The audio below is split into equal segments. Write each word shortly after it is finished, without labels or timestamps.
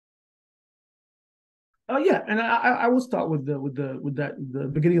Yeah, and I will start with the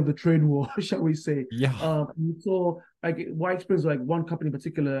beginning of the trade war, shall we say? Yeah. So like my experience, like one company in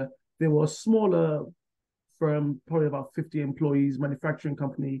particular, there was a smaller firm, probably about 50 employees, manufacturing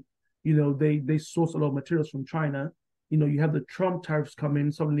company. They source a lot of materials from China. You have the Trump tariffs come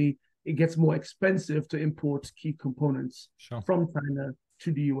in. Suddenly, it gets more expensive to import key components Sure. from China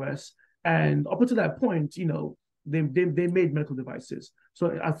to the US. And up until that point, they made medical devices. So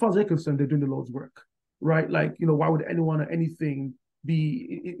as far as they're concerned, they're doing the Lord's work, right? Like, why would anyone or anything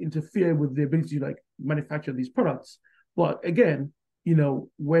be interfere with the ability to like manufacture these products? But again,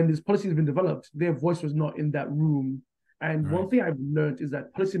 when this policy has been developed, their voice was not in that room. And Right. one thing I've learned is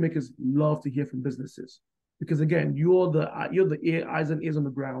that policymakers love to hear from businesses because again, you're the eyes and ears on the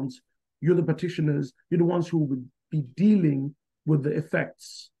ground. You're the practitioners. You're the ones who would be dealing with the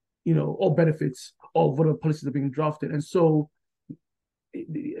effects, or benefits of whatever policies are being drafted. And so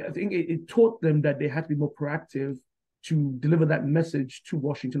I think it taught them that they had to be more proactive to deliver that message to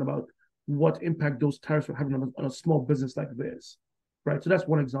Washington about what impact those tariffs were having on a small business like theirs, right? So that's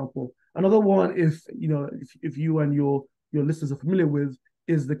one example. Another one, if you and your listeners are familiar with,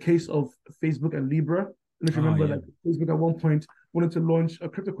 is the case of Facebook and Libra. And if you Oh remember, yeah. like Facebook at one point wanted to launch a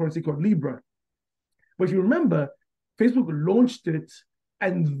cryptocurrency called Libra, but if you remember, Facebook launched it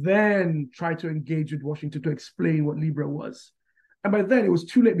and then tried to engage with Washington to explain what Libra was. And by then it was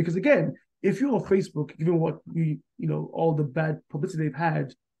too late because again, if you're on Facebook, given what all the bad publicity they've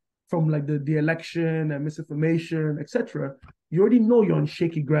had from like the election and misinformation, etc., you already know you're on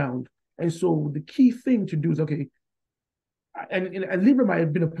shaky ground. And so the key thing to do is okay, and Libra might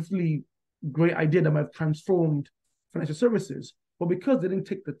have been a perfectly great idea that might have transformed financial services, but because they didn't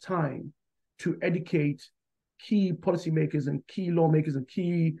take the time to educate key policymakers and key lawmakers and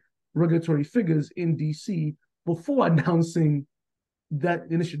key regulatory figures in DC before announcing that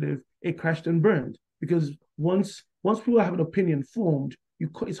initiative, it crashed and burned. Because once people have an opinion formed,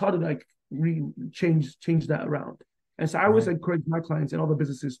 it's hard to like change that around. And so I always Right. encourage my clients and other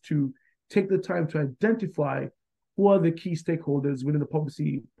businesses to take the time to identify who are the key stakeholders within the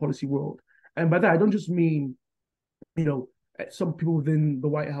policy world. And by that, I don't just mean, you know, some people within the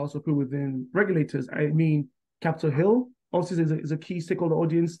White House or people within regulators. I mean, Capitol Hill obviously is a key stakeholder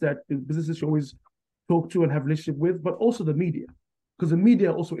audience that businesses should always talk to and have relationship with, but also the media, because the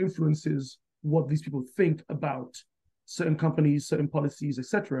media also influences what these people think about certain companies, certain policies,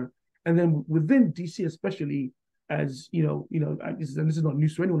 etc. And then within DC, especially, as and this is not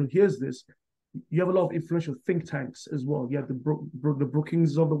news to anyone who hears this, you have a lot of influential think tanks as well. You have the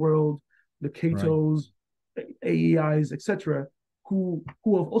Brookings of the world, the Right. KTOs, AEIs, etc., who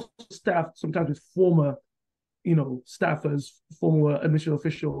have also staffed sometimes with former staffers, former administrative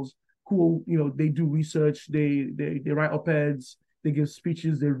officials who they do research, they write op-eds, they give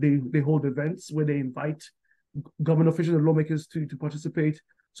speeches, they hold events where they invite government officials and lawmakers to participate.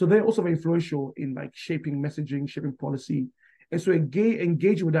 So they're also very influential in like shaping messaging, shaping policy. And so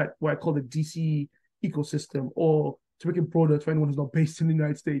engaging with that, what I call the DC ecosystem, or to make it broader to anyone who's not based in the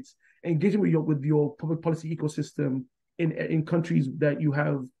United States, engaging with your public policy ecosystem in countries that you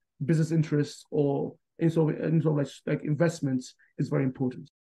have business interests or in sort of like investments is very important.